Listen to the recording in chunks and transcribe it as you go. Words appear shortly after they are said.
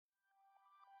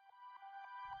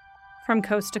From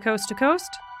coast to coast to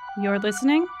coast, you're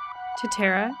listening to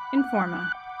Terra Informa.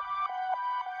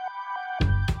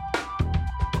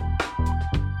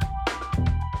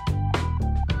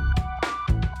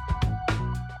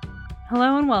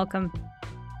 Hello and welcome.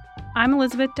 I'm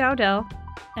Elizabeth Dowdell,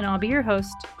 and I'll be your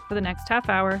host for the next half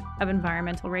hour of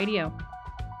Environmental Radio.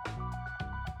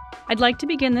 I'd like to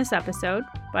begin this episode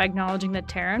by acknowledging that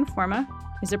Terra Informa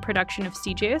is a production of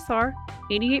CJSR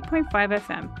 88.5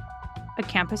 FM, a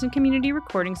campus and community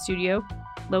recording studio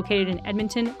located in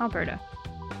Edmonton, Alberta.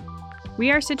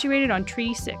 We are situated on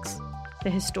Treaty 6, the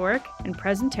historic and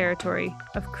present territory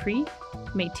of Cree,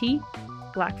 Métis,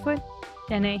 Blackfoot,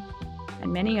 Dene,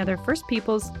 and many other First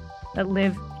Peoples that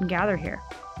live and gather here.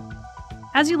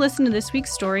 As you listen to this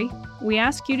week's story, we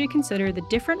ask you to consider the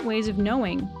different ways of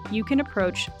knowing you can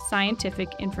approach scientific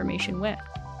information with.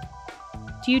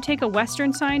 Do you take a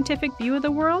Western scientific view of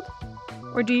the world?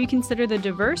 Or do you consider the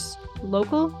diverse,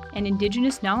 local, and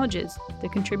Indigenous knowledges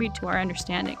that contribute to our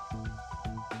understanding?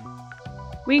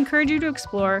 We encourage you to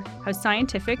explore how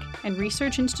scientific and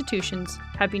research institutions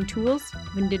have been tools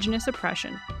of Indigenous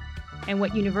oppression, and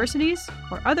what universities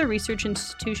or other research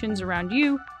institutions around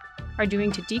you are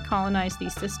doing to decolonize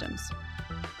these systems.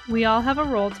 We all have a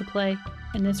role to play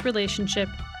in this relationship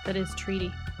that is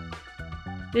treaty.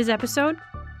 This episode,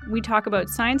 we talk about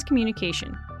science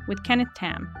communication with Kenneth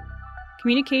Tam,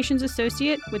 Communications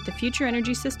Associate with the Future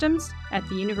Energy Systems at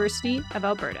the University of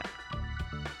Alberta.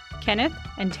 Kenneth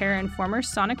and Terra Informer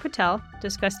Sonik Patel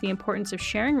discuss the importance of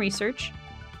sharing research,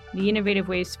 the innovative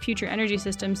ways Future Energy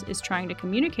Systems is trying to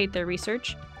communicate their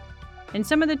research, and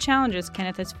some of the challenges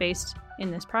Kenneth has faced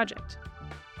in this project.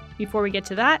 Before we get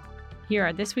to that, here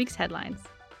are this week's headlines.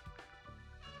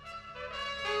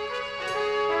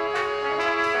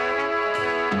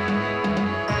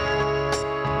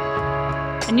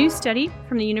 A new study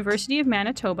from the University of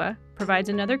Manitoba provides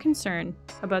another concern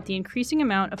about the increasing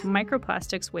amount of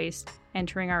microplastics waste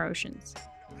entering our oceans.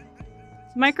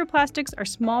 Microplastics are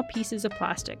small pieces of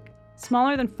plastic,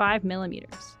 smaller than 5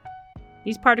 millimeters.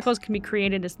 These particles can be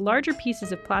created as larger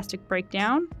pieces of plastic break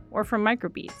down or from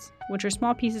microbeads, which are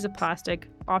small pieces of plastic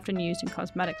often used in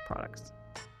cosmetics products.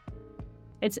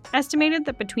 It's estimated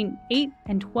that between 8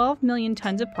 and 12 million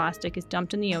tons of plastic is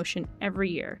dumped in the ocean every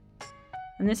year,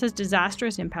 and this has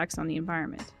disastrous impacts on the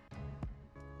environment.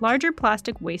 Larger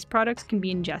plastic waste products can be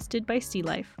ingested by sea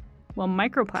life, while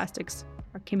microplastics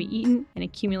can be eaten and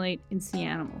accumulate in sea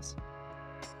animals.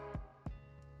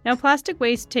 Now, plastic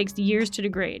waste takes years to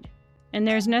degrade, and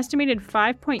there's an estimated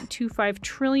 5.25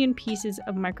 trillion pieces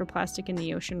of microplastic in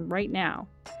the ocean right now,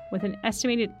 with an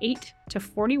estimated 8 to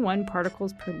 41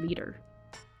 particles per liter.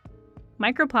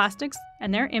 Microplastics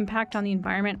and their impact on the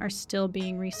environment are still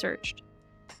being researched.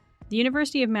 The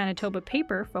University of Manitoba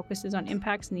paper focuses on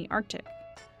impacts in the Arctic.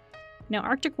 Now,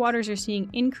 Arctic waters are seeing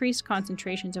increased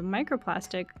concentrations of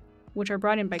microplastic, which are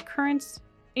brought in by currents,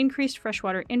 increased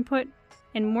freshwater input,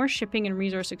 and more shipping and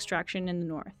resource extraction in the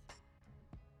north.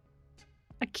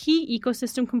 A key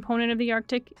ecosystem component of the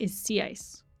Arctic is sea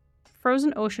ice,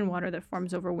 frozen ocean water that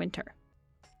forms over winter.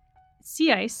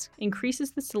 Sea ice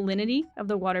increases the salinity of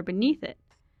the water beneath it,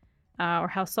 or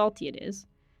how salty it is,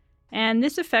 and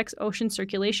this affects ocean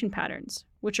circulation patterns,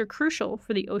 which are crucial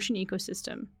for the ocean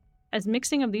ecosystem, as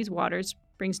mixing of these waters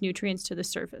brings nutrients to the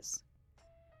surface.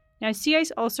 Now, sea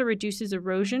ice also reduces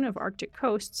erosion of Arctic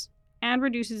coasts and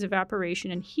reduces evaporation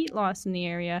and heat loss in the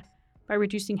area by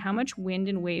reducing how much wind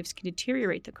and waves can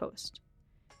deteriorate the coast.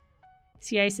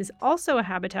 Sea ice is also a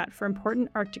habitat for important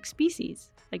Arctic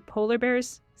species like polar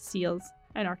bears, seals,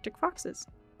 and Arctic foxes.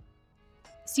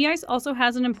 Sea ice also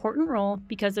has an important role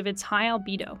because of its high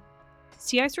albedo.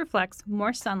 Sea ice reflects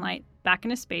more sunlight back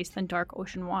into space than dark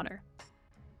ocean water.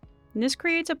 And this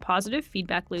creates a positive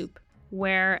feedback loop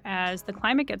where, as the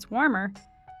climate gets warmer,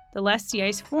 the less sea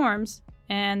ice forms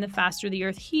and the faster the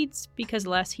Earth heats because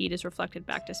less heat is reflected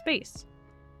back to space.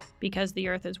 Because the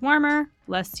Earth is warmer,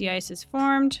 less sea ice is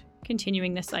formed,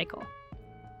 continuing the cycle.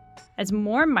 As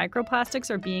more microplastics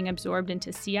are being absorbed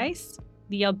into sea ice,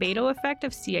 the albedo effect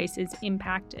of sea ice is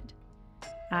impacted.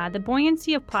 The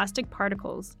buoyancy of plastic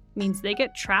particles means they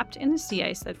get trapped in the sea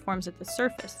ice that forms at the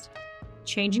surface,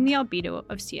 changing the albedo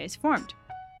of sea ice formed.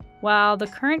 While the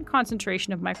current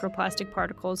concentration of microplastic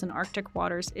particles in Arctic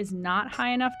waters is not high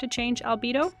enough to change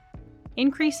albedo,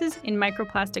 increases in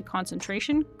microplastic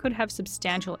concentration could have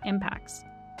substantial impacts.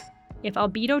 If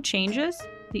albedo changes,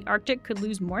 the Arctic could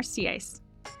lose more sea ice,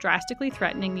 drastically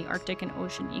threatening the Arctic and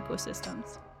ocean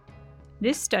ecosystems.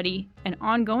 This study and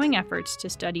ongoing efforts to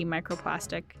study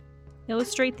microplastic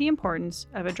illustrate the importance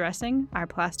of addressing our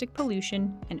plastic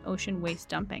pollution and ocean waste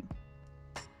dumping.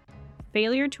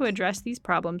 Failure to address these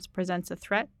problems presents a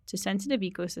threat to sensitive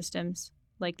ecosystems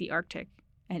like the Arctic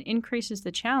and increases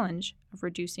the challenge of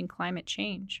reducing climate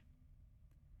change.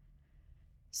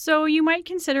 So you might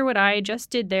consider what I just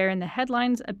did there in the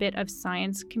headlines a bit of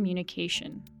science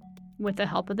communication. With the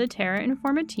help of the Terra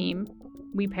Informa team,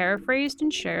 we paraphrased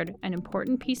and shared an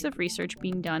important piece of research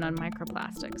being done on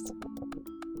microplastics.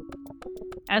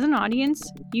 As an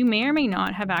audience, you may or may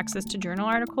not have access to journal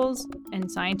articles and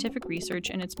scientific research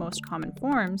in its most common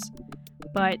forms,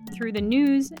 but through the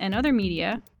news and other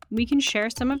media, we can share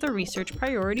some of the research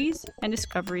priorities and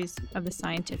discoveries of the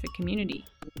scientific community.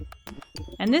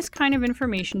 And this kind of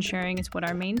information sharing is what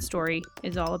our main story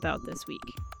is all about this week.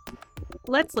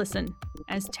 Let's listen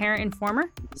as Terra Informer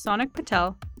Sonik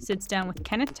Patel sits down with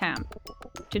Kenneth Tam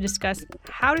to discuss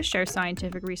how to share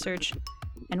scientific research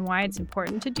and why it's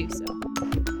important to do so.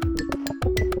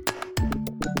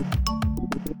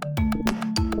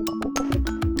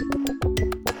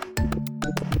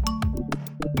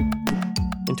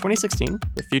 In 2016,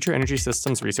 the Future Energy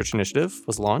Systems Research Initiative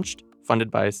was launched,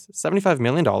 funded by $75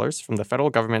 million from the federal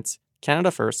government's Canada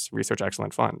First Research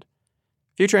Excellence Fund.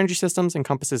 Future Energy Systems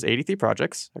encompasses 83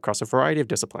 projects across a variety of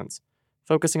disciplines,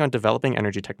 focusing on developing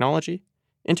energy technology,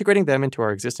 integrating them into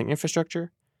our existing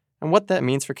infrastructure, and what that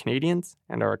means for Canadians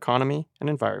and our economy and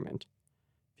environment.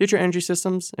 Future Energy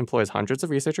Systems employs hundreds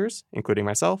of researchers, including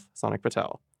myself, Sonik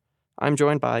Patel. I'm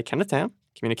joined by Kenneth Tam,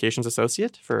 Communications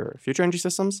Associate for Future Energy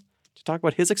Systems, to talk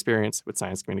about his experience with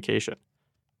science communication.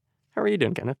 How are you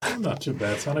doing, Kenneth? Not too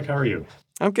bad, Sonik. How are you?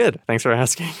 I'm good. Thanks for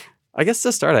asking. I guess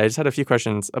to start, I just had a few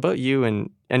questions about you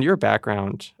and your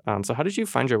background. So how did you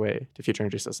find your way to Future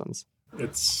Energy Systems?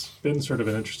 It's been sort of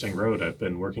an interesting road. I've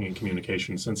been working in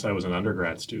communications since I was an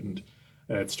undergrad student.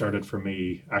 It started for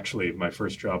me, actually, my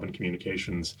first job in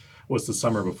communications was the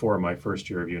summer before my first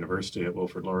year of university at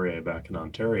Wilfrid Laurier back in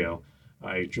Ontario.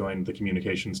 I joined the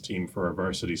communications team for our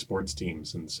varsity sports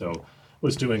teams, and so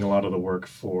was doing a lot of the work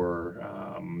for,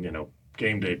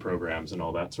 game day programs and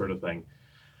all that sort of thing.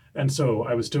 And so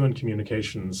I was doing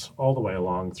communications all the way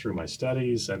along through my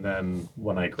studies. And then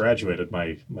when I graduated,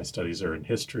 my studies are in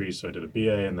history, so I did a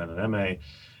BA and then an MA.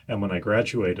 And when I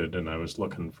graduated and I was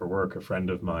looking for work, a friend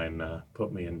of mine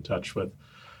put me in touch with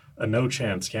a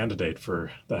no-chance candidate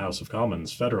for the House of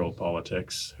Commons federal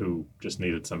politics who just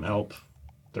needed some help.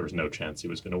 There was no chance he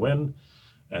was going to win.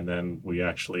 And then we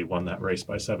actually won that race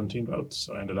by 17 votes.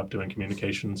 So I ended up doing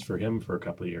communications for him for a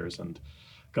couple of years and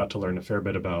got to learn a fair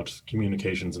bit about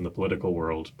communications in the political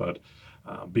world. But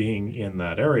being in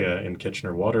that area in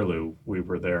Kitchener-Waterloo, we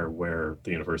were there where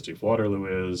the University of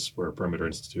Waterloo is, where Perimeter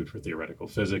Institute for Theoretical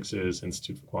Physics is,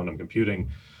 Institute for Quantum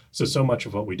Computing. So much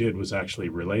of what we did was actually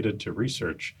related to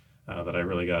research that I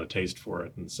really got a taste for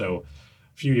it. And so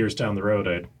a few years down the road,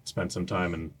 I spent some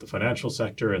time in the financial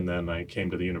sector, and then I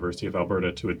came to the University of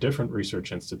Alberta to a different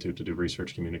research institute to do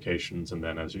research communications. And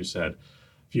then, as you said,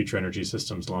 Future Energy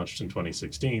Systems launched in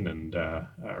 2016 and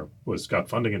got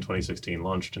funding in 2016,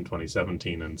 launched in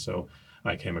 2017. And so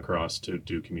I came across to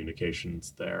do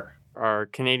communications there. Our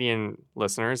Canadian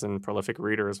listeners and prolific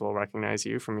readers will recognize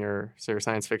you from your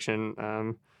science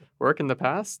fiction work in the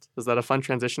past. Is that a fun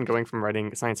transition going from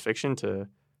writing science fiction to,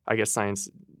 I guess, science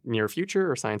near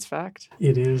future or science fact?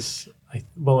 It is.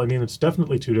 It's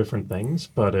definitely two different things,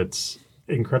 but it's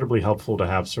incredibly helpful to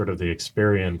have sort of the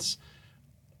experience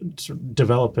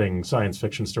developing science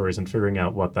fiction stories and figuring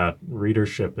out what that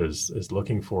readership is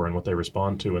looking for and what they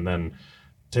respond to, and then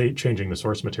changing the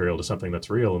source material to something that's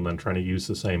real, and then trying to use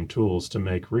the same tools to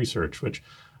make research, which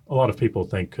a lot of people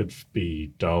think could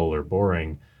be dull or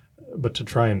boring, but to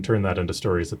try and turn that into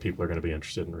stories that people are going to be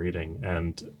interested in reading.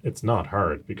 And it's not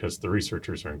hard because the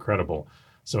researchers are incredible.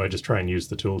 So I just try and use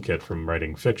the toolkit from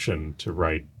writing fiction to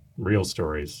write real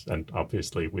stories. And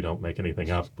obviously we don't make anything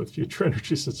up with Future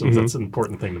Energy Systems. That's an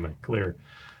important thing to make clear.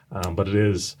 But it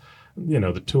is,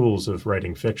 the tools of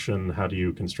writing fiction. How do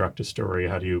you construct a story?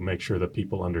 How do you make sure that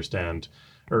people understand,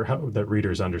 or that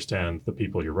readers understand the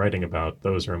people you're writing about?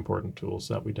 Those are important tools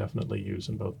that we definitely use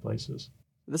in both places.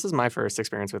 This is my first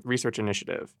experience with Research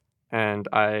Initiative. And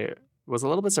I was a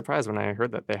little bit surprised when I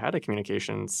heard that they had a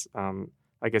communications,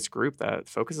 group that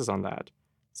focuses on that.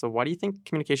 So why do you think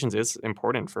communications is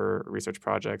important for research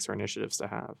projects or initiatives to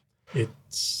have?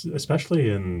 It's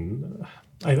especially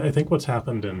I think what's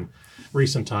happened in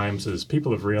recent times is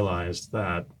people have realized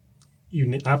that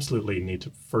you absolutely need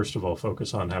to, first of all,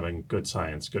 focus on having good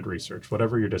science, good research.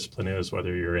 Whatever your discipline is,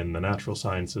 whether you're in the natural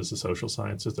sciences, the social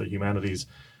sciences, the humanities,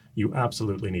 you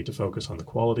absolutely need to focus on the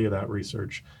quality of that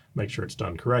research, make sure it's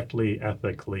done correctly,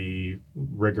 ethically,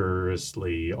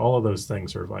 rigorously. All of those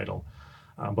things are vital.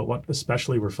 But what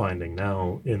especially we're finding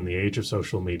now in the age of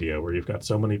social media, where you've got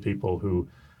so many people who,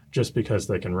 just because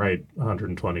they can write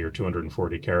 120 or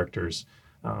 240 characters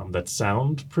that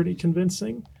sound pretty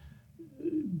convincing,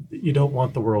 you don't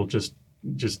want the world just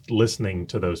listening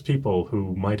to those people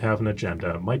who might have an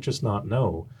agenda, might just not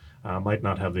know, might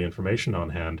not have the information on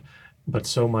hand. But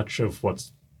so much of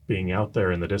what's being out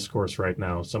there in the discourse right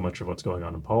now, so much of what's going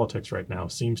on in politics right now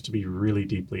seems to be really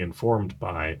deeply informed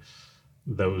by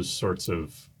those sorts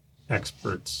of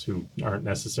experts who aren't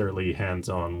necessarily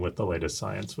hands-on with the latest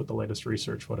science, with the latest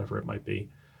research, whatever it might be.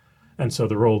 And so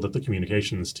the role that the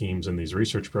communications teams in these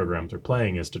research programs are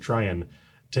playing is to try and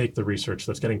take the research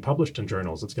that's getting published in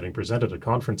journals, that's getting presented at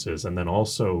conferences, and then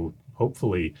also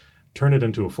hopefully turn it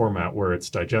into a format where it's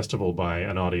digestible by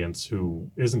an audience who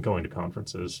isn't going to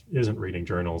conferences, isn't reading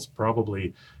journals,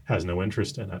 probably has no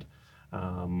interest in it.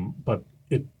 But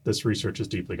this research is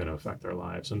deeply going to affect their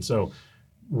lives. And so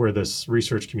where this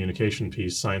research communication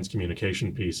piece, science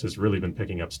communication piece has really been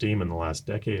picking up steam in the last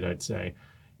decade, I'd say,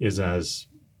 is as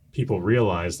people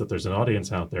realize that there's an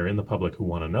audience out there in the public who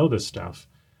want to know this stuff,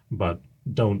 but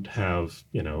don't have,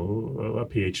 a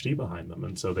PhD behind them.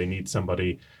 And so they need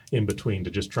somebody in between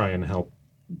to just try and help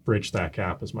bridge that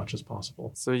gap as much as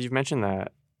possible. So you've mentioned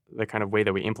that the kind of way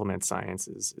that we implement science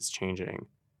is changing.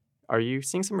 Are you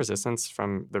seeing some resistance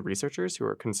from the researchers who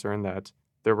are concerned that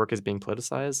their work is being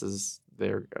politicized as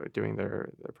they're doing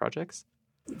their projects?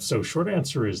 So short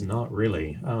answer is not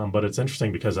really, but it's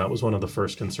interesting because that was one of the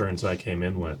first concerns I came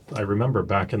in with. I remember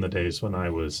back in the days when I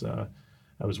was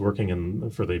working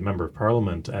for the Member of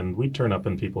Parliament, and we'd turn up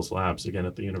in people's labs, again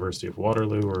at the University of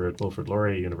Waterloo or at Wilfrid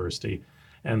Laurier University,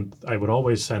 and I would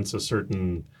always sense a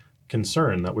certain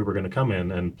concern that we were going to come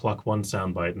in and pluck one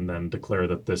soundbite and then declare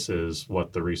that this is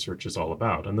what the research is all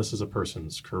about, and this is a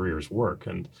person's career's work.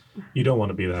 And you don't want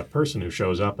to be that person who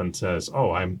shows up and says,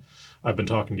 "Oh, I've been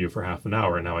talking to you for half an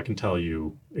hour, and now I can tell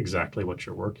you exactly what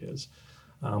your work is."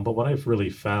 But what I've really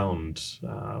found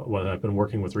when I've been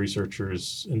working with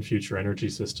researchers in future energy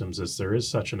systems is there is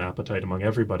such an appetite among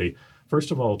everybody, first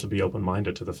of all, to be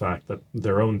open-minded to the fact that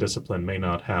their own discipline may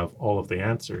not have all of the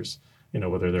answers.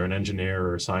 Whether they're an engineer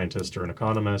or a scientist or an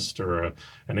economist or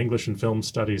an English and film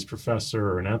studies professor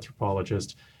or an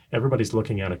anthropologist, everybody's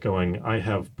looking at it going, I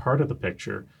have part of the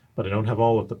picture, but I don't have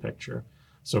all of the picture.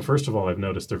 So first of all, I've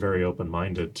noticed they're very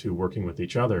open-minded to working with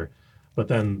each other. But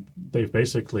then they've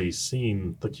basically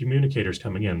seen the communicators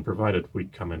coming in, provided we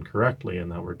come in correctly and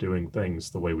that we're doing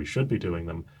things the way we should be doing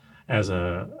them, as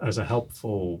a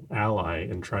helpful ally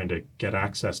in trying to get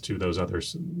access to those other,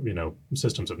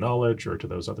 systems of knowledge or to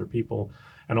those other people,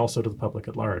 and also to the public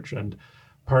at large. And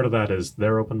part of that is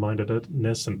their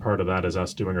open-mindedness, and part of that is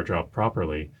us doing our job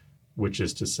properly, which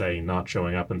is to say, not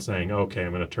showing up and saying, okay,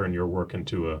 I'm going to turn your work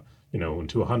into a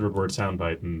 100-word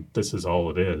soundbite, and this is all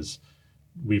it is.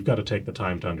 We've got to take the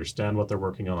time to understand what they're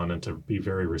working on and to be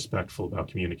very respectful about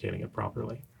communicating it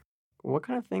properly. What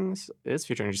kind of things is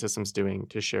Future Energy Systems doing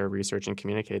to share research and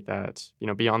communicate that,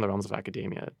 beyond the realms of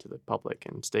academia to the public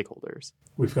and stakeholders?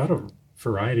 We've got a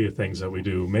variety of things that we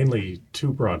do, mainly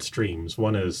two broad streams.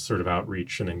 One is sort of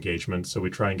outreach and engagement. So we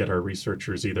try and get our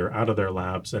researchers either out of their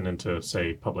labs and into,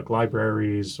 say, public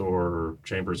libraries or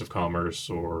chambers of commerce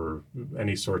or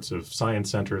any sorts of science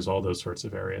centers, all those sorts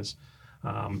of areas.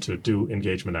 To do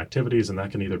engagement activities, and that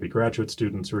can either be graduate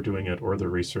students who are doing it or the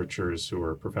researchers who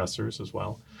are professors as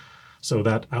well. So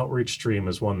that outreach stream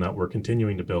is one that we're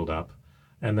continuing to build up.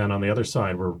 And then on the other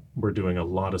side, we're doing a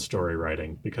lot of story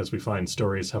writing because we find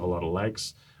stories have a lot of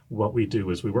legs. What we do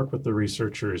is we work with the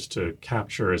researchers to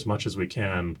capture as much as we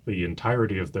can the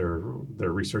entirety of their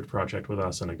research project with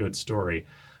us in a good story.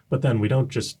 But then we don't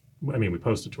just, we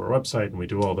post it to our website and we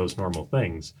do all those normal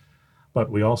things. But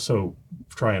we also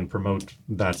try and promote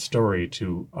that story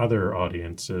to other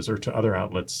audiences or to other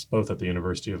outlets, both at the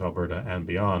University of Alberta and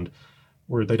beyond,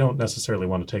 where they don't necessarily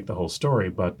want to take the whole story,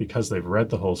 but because they've read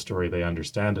the whole story, they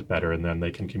understand it better, and then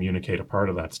they can communicate a part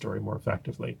of that story more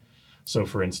effectively. So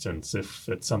for instance, if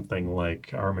it's something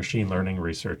like our machine learning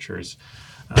researchers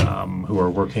who are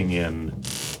working in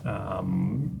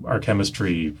our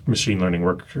chemistry machine learning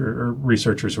work, or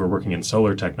researchers who are working in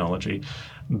solar technology,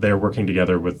 they're working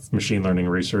together with machine learning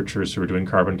researchers who are doing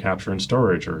carbon capture and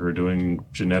storage or who are doing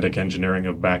genetic engineering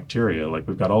of bacteria. Like,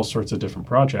 we've got all sorts of different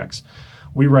projects.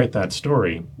 We write that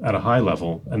story at a high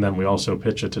level, and then we also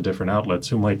pitch it to different outlets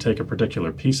who might take a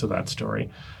particular piece of that story.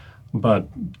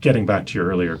 But getting back to your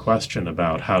earlier question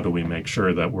about how do we make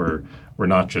sure that we're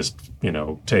not just,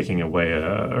 taking away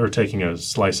or taking a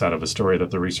slice out of a story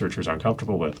that the researchers aren't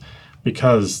comfortable with,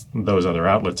 because those other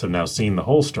outlets have now seen the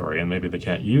whole story and maybe they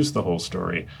can't use the whole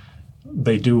story.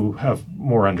 they do have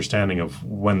more understanding of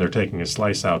when they're taking a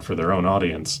slice out for their own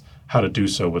audience, how to do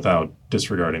so without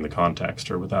disregarding the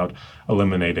context or without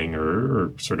eliminating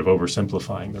or sort of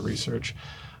oversimplifying the research.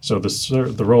 So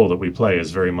the role that we play is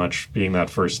very much being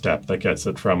that first step that gets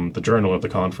it from the journal of the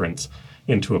conference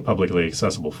into a publicly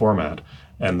accessible format.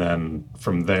 And then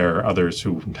from there, others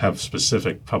who have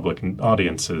specific public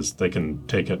audiences, they can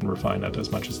take it and refine it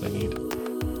as much as they need.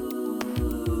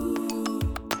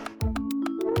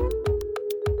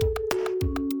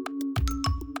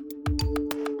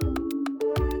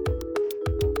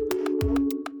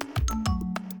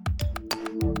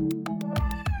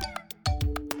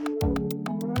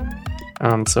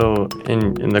 So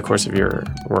in the course of your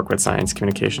work with science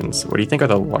communications, what do you think are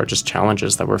the largest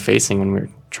challenges that we're facing when we're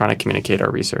trying to communicate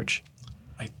our research?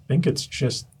 I think it's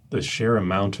just the sheer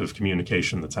amount of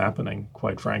communication that's happening,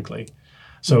 quite frankly.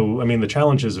 So, I mean, the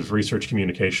challenges of research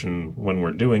communication when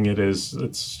we're doing it is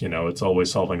it's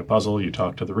always solving a puzzle. You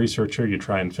talk to the researcher, you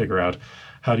try and figure out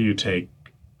how do you take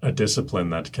a discipline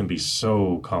that can be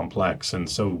so complex and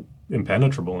so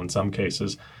impenetrable in some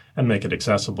cases and make it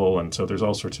accessible. And so there's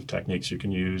all sorts of techniques you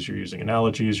can use. You're using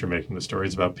analogies, you're making the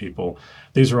stories about people.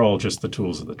 These are all just the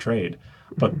tools of the trade.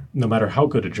 But no matter how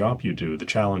good a job you do, the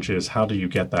challenge is how do you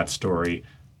get that story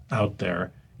out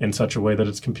there in such a way that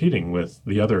it's competing with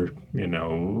the other,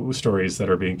 stories that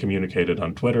are being communicated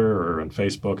on Twitter or on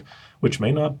Facebook, which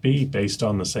may not be based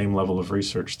on the same level of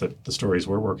research that the stories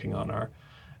we're working on are.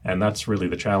 And that's really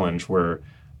the challenge where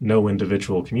no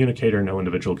individual communicator, no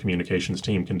individual communications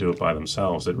team can do it by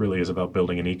themselves. It really is about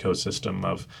building an ecosystem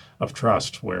of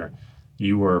trust where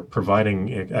you are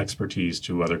providing expertise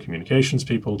to other communications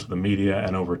people, to the media,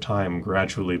 and over time,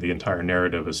 gradually, the entire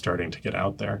narrative is starting to get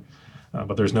out there.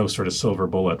 But there's no sort of silver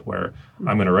bullet where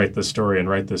I'm going to write this story and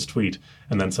write this tweet,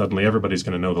 and then suddenly everybody's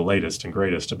going to know the latest and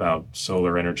greatest about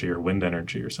solar energy or wind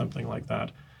energy or something like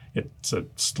that. It's a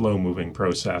slow-moving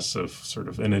process of sort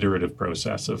of an iterative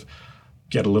process of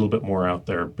get a little bit more out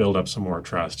there, build up some more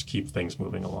trust, keep things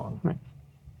moving along. Right.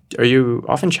 Are you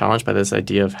often challenged by this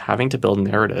idea of having to build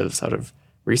narratives out of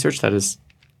research that is,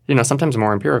 sometimes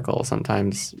more empirical,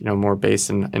 sometimes, more based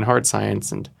in hard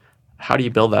science? And how do you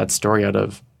build that story out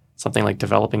of something like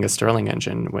developing a Stirling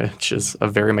engine, which is a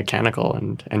very mechanical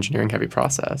and engineering-heavy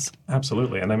process?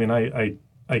 Absolutely. And I mean,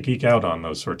 I geek out on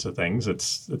those sorts of things.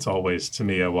 It's always, to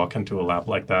me, I walk into a lab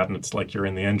like that and it's like you're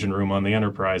in the engine room on the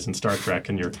Enterprise in Star Trek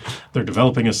and they're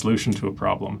developing a solution to a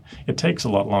problem. It takes a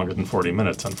lot longer than 40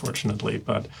 minutes, unfortunately,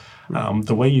 but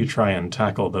the way you try and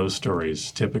tackle those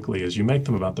stories typically is you make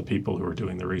them about the people who are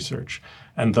doing the research.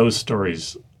 And those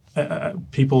stories,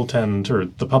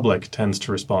 the public tends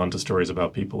to respond to stories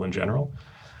about people in general.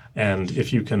 And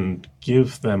if you can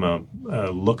give them a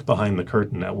look behind the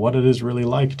curtain at what it is really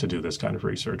like to do this kind of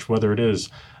research, whether it is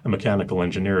a mechanical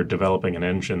engineer developing an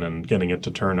engine and getting it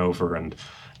to turn over, and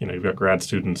you've got grad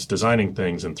students designing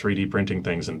things and 3D printing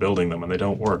things and building them, and they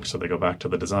don't work, so they go back to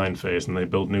the design phase and they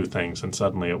build new things, and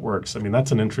suddenly it works. I mean,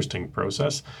 that's an interesting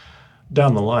process.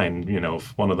 Down the line,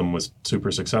 if one of them was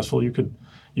super successful, you could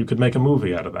make a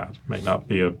movie out of that. It may not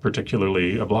be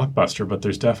particularly a blockbuster, but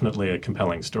there's definitely a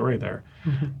compelling story there.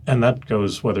 Mm-hmm. And that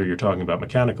goes whether you're talking about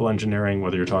mechanical engineering,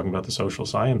 whether you're talking about the social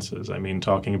sciences. I mean,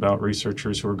 talking about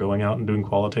researchers who are going out and doing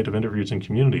qualitative interviews in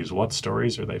communities. What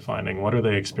stories are they finding? What are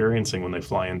they experiencing when they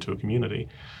fly into a community?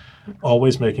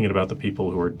 Always making it about the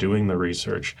people who are doing the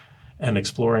research and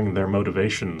exploring their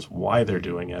motivations, why they're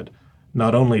doing it.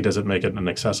 Not only does it make it an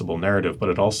accessible narrative, but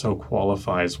it also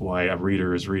qualifies why a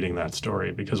reader is reading that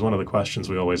story. Because one of the questions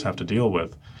we always have to deal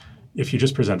with, if you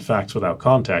just present facts without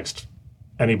context,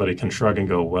 anybody can shrug and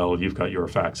go, well, you've got your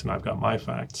facts and I've got my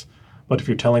facts. But if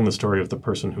you're telling the story of the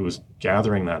person who is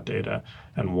gathering that data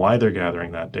and why they're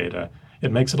gathering that data,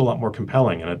 it makes it a lot more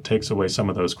compelling, and it takes away some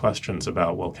of those questions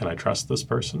about, well, can I trust this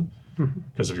person? Mm-hmm.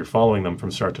 Because if you're following them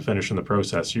from start to finish in the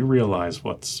process, you realize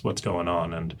what's going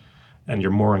on, and you're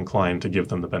more inclined to give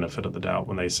them the benefit of the doubt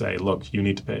when they say, look, you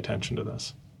need to pay attention to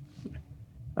this.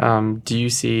 Are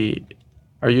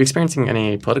you experiencing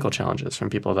any political challenges from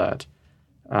people that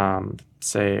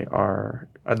that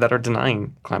are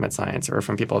denying climate science, or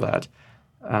from people that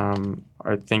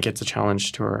think it's a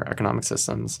challenge to our economic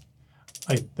systems?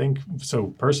 I think so.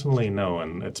 Personally, no,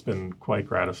 and it's been quite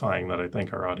gratifying that I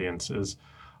think our audience is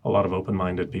a lot of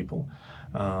open-minded people.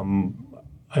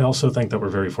 I also think that we're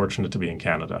very fortunate to be in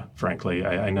Canada, frankly.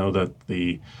 I know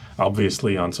that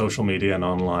obviously on social media and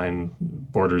online,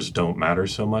 borders don't matter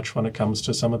so much when it comes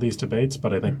to some of these debates,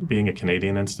 but I think being a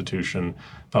Canadian institution,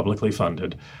 publicly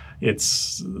funded,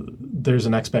 there's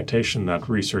an expectation that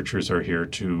researchers are here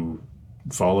to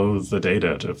follow the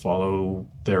data, to follow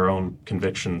their own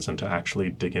convictions, and to actually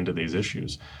dig into these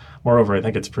issues. moreover, I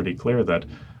think it's pretty clear that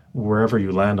wherever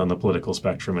you land on the political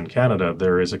spectrum in Canada,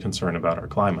 there is a concern about our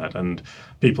climate. And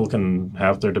people can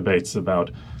have their debates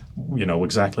about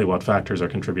exactly what factors are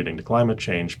contributing to climate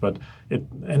change, but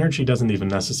energy doesn't even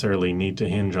necessarily need to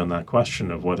hinge on that question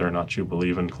of whether or not you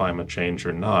believe in climate change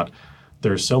or not.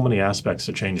 There's so many aspects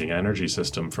to changing an energy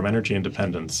system, from energy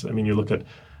independence. I mean, you look at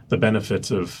the benefits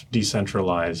of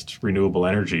decentralized renewable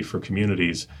energy for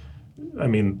communities. I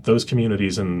mean, those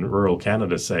communities in rural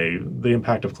Canada say the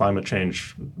impact of climate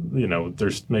change,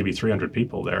 there's maybe 300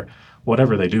 people there.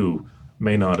 Whatever they do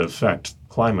may not affect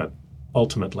climate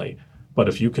ultimately. But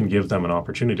if you can give them an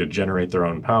opportunity to generate their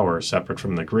own power separate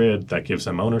from the grid, that gives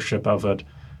them ownership of it,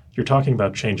 you're talking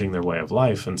about changing their way of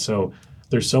life. And so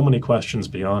there's so many questions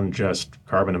beyond just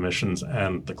carbon emissions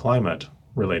and the climate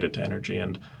related to energy.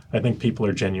 And I think people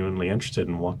are genuinely interested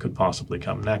in what could possibly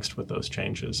come next with those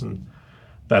changes. And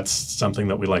that's something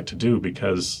that we like to do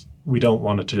because we don't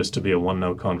want it to be a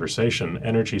one-note conversation.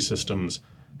 Energy systems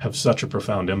have such a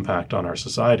profound impact on our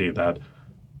society that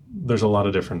there's a lot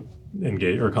of different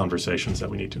conversations that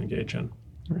we need to engage in.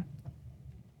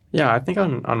 Yeah, I think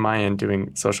on my end,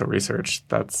 doing social research,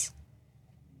 that's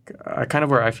kind of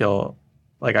where I feel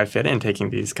like I fit in, taking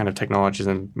these kind of technologies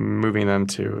and moving them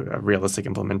to a realistic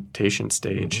implementation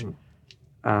stage.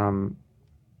 Mm-hmm.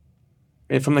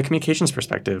 From the communications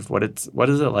perspective, what is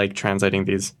it like translating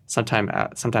these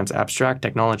sometimes abstract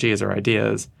technologies or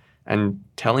ideas and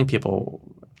telling people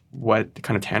what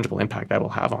kind of tangible impact that will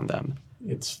have on them?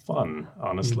 It's fun,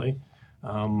 honestly.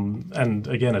 And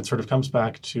again, it sort of comes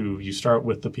back to, you start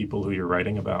with the people who you're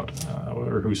writing about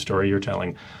or whose story you're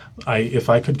telling. If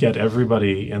I could get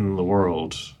everybody in the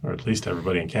world, or at least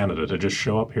everybody in Canada, to just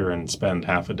show up here and spend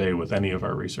half a day with any of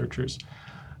our researchers,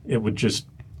 it would just,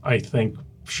 I think,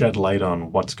 shed light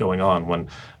on what's going on when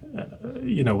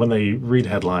they read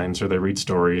headlines or they read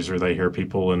stories or they hear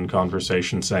people in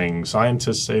conversation saying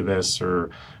scientists say this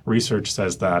or research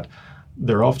says that.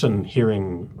 They're often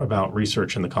hearing about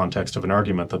research in the context of an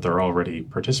argument that they're already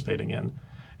participating in.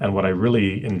 And what I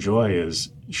really enjoy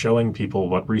is showing people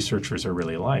what researchers are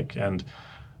really like. And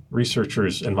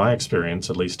researchers, in my experience,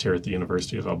 at least here at the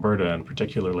University of Alberta, and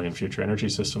particularly in future energy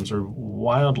systems, are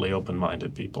wildly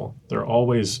open-minded people. They're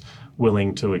always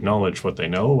willing to acknowledge what they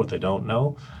know, what they don't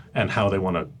know, and how they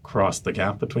want to cross the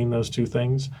gap between those two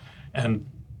things. And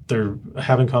they're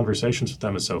having conversations with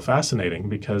them is so fascinating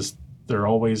because they're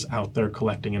always out there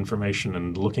collecting information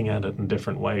and looking at it in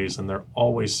different ways, and they're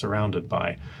always surrounded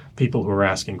by people who are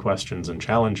asking questions and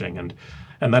challenging.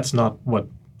 And that's not what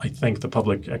I think the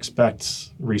public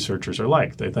expects researchers are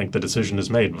like. They think the decision is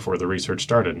made before the research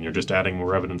started, and you're just adding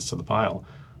more evidence to the pile.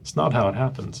 It's not how it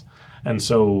happens. And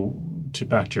so,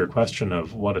 back to your question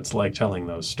of what it's like telling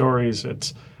those stories,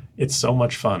 it's so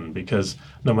much fun because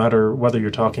no matter whether you're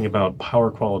talking about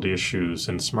power quality issues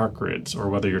in smart grids or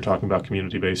whether you're talking about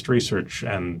community-based research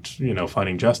and,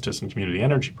 finding justice in community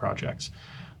energy projects,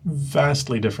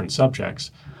 vastly different subjects,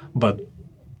 but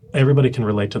everybody can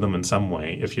relate to them in some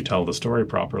way if you tell the story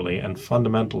properly. And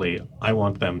fundamentally, I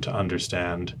want them to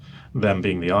understand, them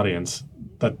being the audience,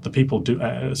 that the people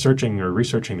searching or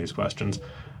researching these questions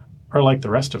are like the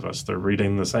rest of us. They're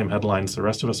reading the same headlines the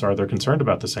rest of us are. They're concerned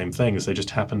about the same things. They just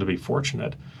happen to be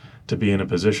fortunate to be in a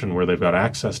position where they've got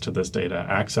access to this data,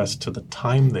 access to the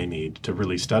time they need to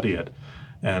really study it.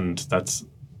 And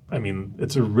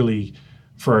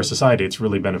for our society, it's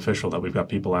really beneficial that we've got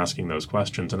people asking those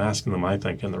questions and asking them, I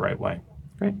think, in the right way.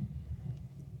 Great.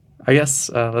 I guess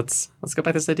let's go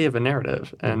back to this idea of a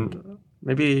narrative. And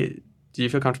maybe, do you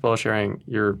feel comfortable sharing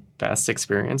your best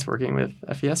experience working with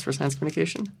FES for science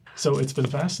communication? So it's been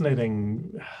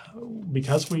fascinating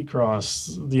because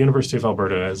the University of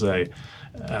Alberta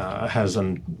has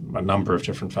a number of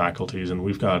different faculties, and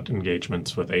we've got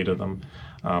engagements with 8 of them.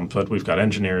 But we've got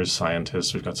engineers,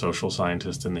 scientists, we've got social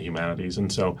scientists in the humanities.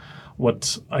 And so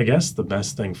what's, I guess, the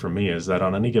best thing for me is that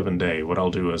on any given day, what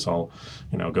I'll do is I'll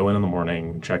go in the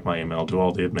morning, check my email, do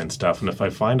all the admin stuff. And if I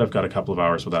find I've got a couple of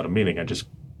hours without a meeting, I just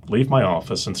leave my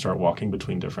office and start walking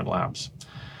between different labs.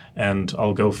 And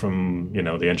I'll go from,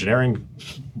 the engineering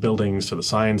buildings to the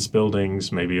science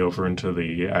buildings, maybe over into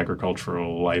the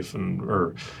agricultural life and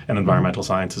environmental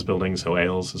sciences buildings, so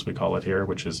AILS as we call it here,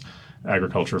 which is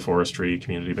agriculture, forestry,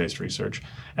 community-based research.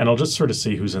 And I'll just sort of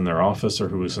see who's in their office or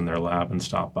who's in their lab and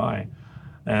stop by.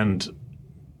 And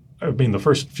the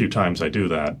first few times I do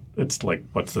that, it's like,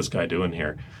 what's this guy doing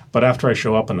here? But after I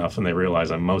show up enough and they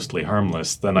realize I'm mostly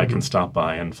harmless, then I can stop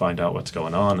by and find out what's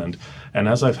going on. And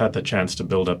as I've had the chance to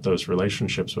build up those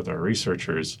relationships with our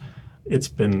researchers, it's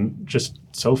been just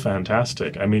so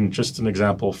fantastic. Just an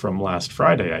example from last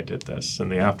Friday, I did this in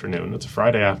the afternoon. It's a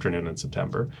Friday afternoon in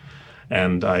September.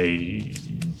 And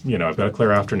I've got a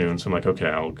clear afternoon, so I'm like, okay,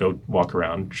 I'll go walk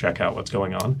around, check out what's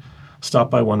going on.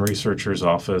 Stop by one researcher's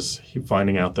office,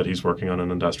 finding out that he's working on an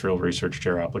industrial research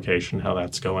chair application, how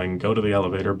that's going. Go to the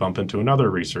elevator, bump into another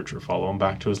researcher, follow him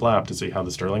back to his lab to see how the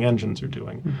Stirling engines are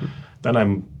doing. Mm-hmm. Then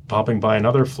I'm popping by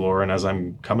another floor, and as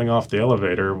I'm coming off the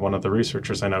elevator, one of the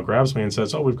researchers I know grabs me and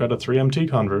says, oh, we've got a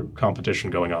 3MT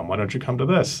competition going on. Why don't you come to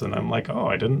this? And I'm like, oh,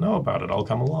 I didn't know about it. I'll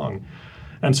come along.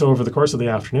 And so over the course of the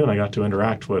afternoon, I got to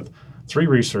interact with 3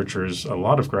 researchers, a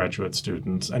lot of graduate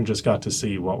students, and just got to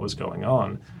see what was going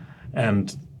on.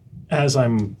 And as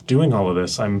I'm doing all of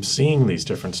this, I'm seeing these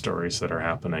different stories that are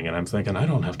happening, and I'm thinking, I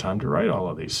don't have time to write all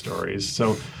of these stories.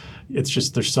 So it's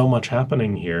just, there's so much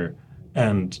happening here.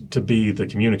 And to be the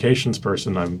communications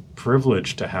person, I'm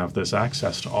privileged to have this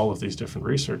access to all of these different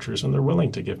researchers, and they're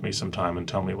willing to give me some time and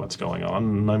tell me what's going on.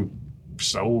 And I'm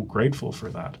so grateful for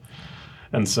that.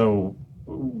 And so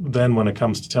then when it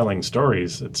comes to telling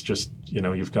stories, it's just, you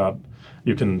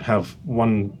can have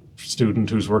one student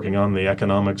who's working on the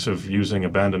economics of using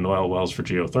abandoned oil wells for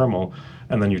geothermal,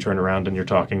 and then you turn around and you're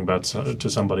talking about to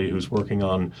somebody who's working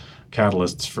on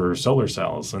catalysts for solar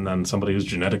cells, and then somebody who's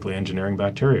genetically engineering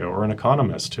bacteria, or an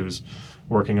economist who's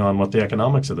working on what the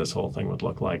economics of this whole thing would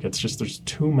look like. It's just, there's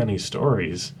too many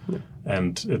stories,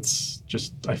 and it's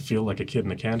just, I feel like a kid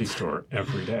in a candy store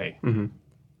every day. Mm-hmm.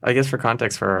 I guess for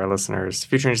context for our listeners,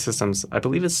 Future Energy Systems, I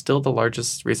believe, is still the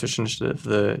largest research initiative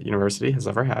the university has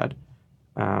ever had.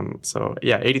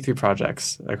 83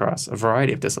 projects across a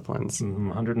variety of disciplines.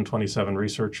 127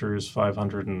 researchers,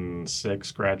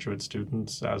 506 graduate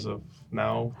students as of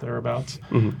now, thereabouts.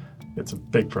 Mm-hmm. It's a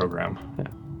big program. Yeah.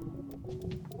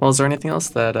 Well, is there anything else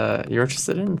that you're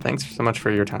interested in? Thanks so much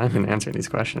for your time and answering these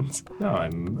questions. No,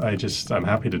 I'm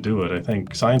happy to do it. I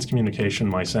think science communication,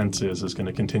 my sense is going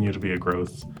to continue to be a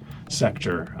growth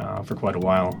sector for quite a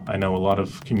while. I know a lot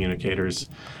of communicators.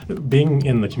 Being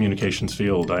in the communications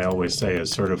field, I always say,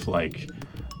 is sort of like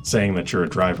saying that you're a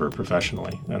driver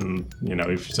professionally. And,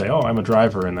 if you say, oh, I'm a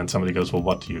driver, and then somebody goes, well,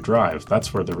 what do you drive?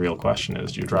 That's where the real question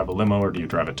is. Do you drive a limo, or do you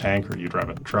drive a tank, or do you drive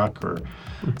a truck? Or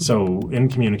so in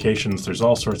communications, there's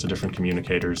all sorts of different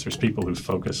communicators. There's people who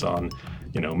focus on,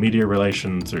 media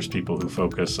relations. There's people who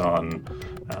focus on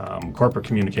corporate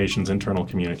communications, internal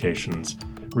communications.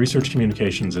 Research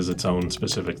communications is its own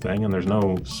specific thing, and there's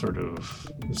no sort of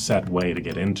set way to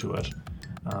get into it.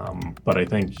 But I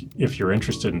think if you're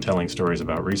interested in telling stories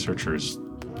about researchers,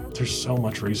 there's so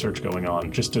much research going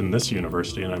on just in this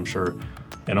university, and I'm sure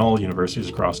in all universities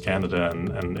across Canada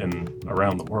and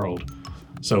around the world.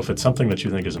 So if it's something that you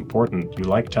think is important, you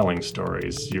like telling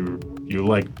stories, you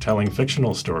like telling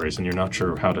fictional stories, and you're not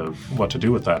sure what to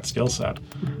do with that skill set,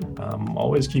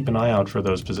 always keep an eye out for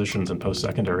those positions in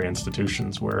post-secondary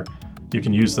institutions where you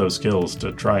can use those skills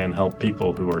to try and help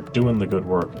people who are doing the good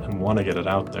work and want to get it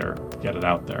out there.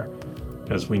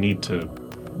 Because we need to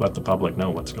let the public know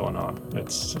what's going on.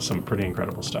 It's some pretty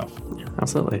incredible stuff.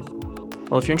 Absolutely.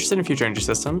 Well, if you're interested in Future Energy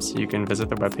Systems, you can visit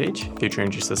their webpage,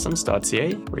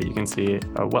 futureenergysystems.ca, where you can see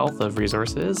a wealth of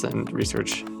resources and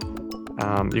research.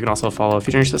 You can also follow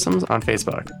Future Energy Systems on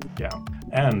Facebook. Yeah.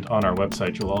 And on our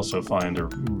website, you'll also find a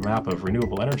map of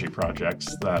renewable energy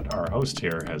projects that our host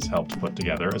here has helped put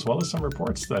together, as well as some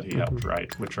reports that he helped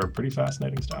write, which are pretty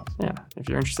fascinating stuff. Yeah. If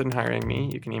you're interested in hiring me,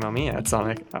 you can email me at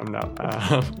Sonic.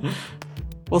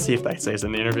 We'll see if that stays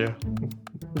in the interview.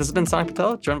 This has been Sonic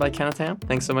Patel, joined by Kenneth Tam.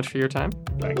 Thanks so much for your time.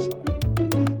 Thanks.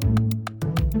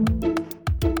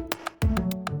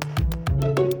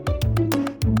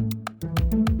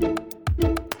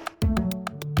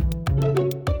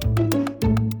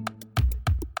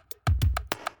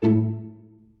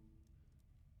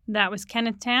 That was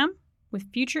Kenneth Tam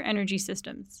with Future Energy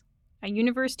Systems, a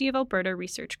University of Alberta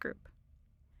research group.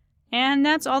 And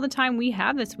that's all the time we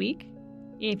have this week.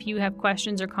 If you have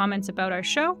questions or comments about our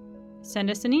show, send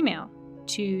us an email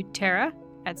to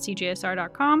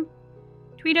tara@cjsr.com,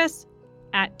 tweet us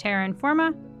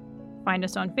 @TerraInforma, find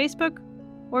us on Facebook,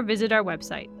 or visit our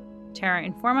website,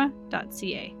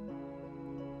 terrainforma.ca.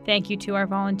 Thank you to our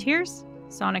volunteers,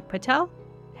 Sonic Patel,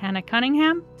 Hannah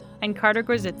Cunningham, and Carter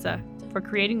Gorzitza, for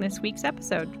creating this week's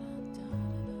episode.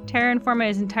 Terra Informa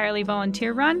is entirely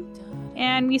volunteer-run,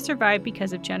 and we survive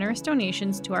because of generous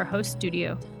donations to our host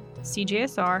studio,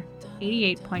 CJSR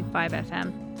 88.5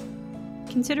 FM.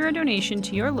 Consider a donation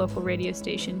to your local radio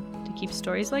station to keep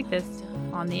stories like this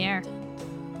on the air.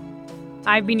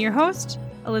 I've been your host,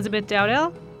 Elizabeth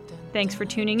Dowdell. Thanks for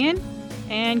tuning in,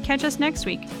 and catch us next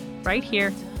week, right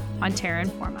here on Terra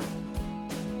Informa.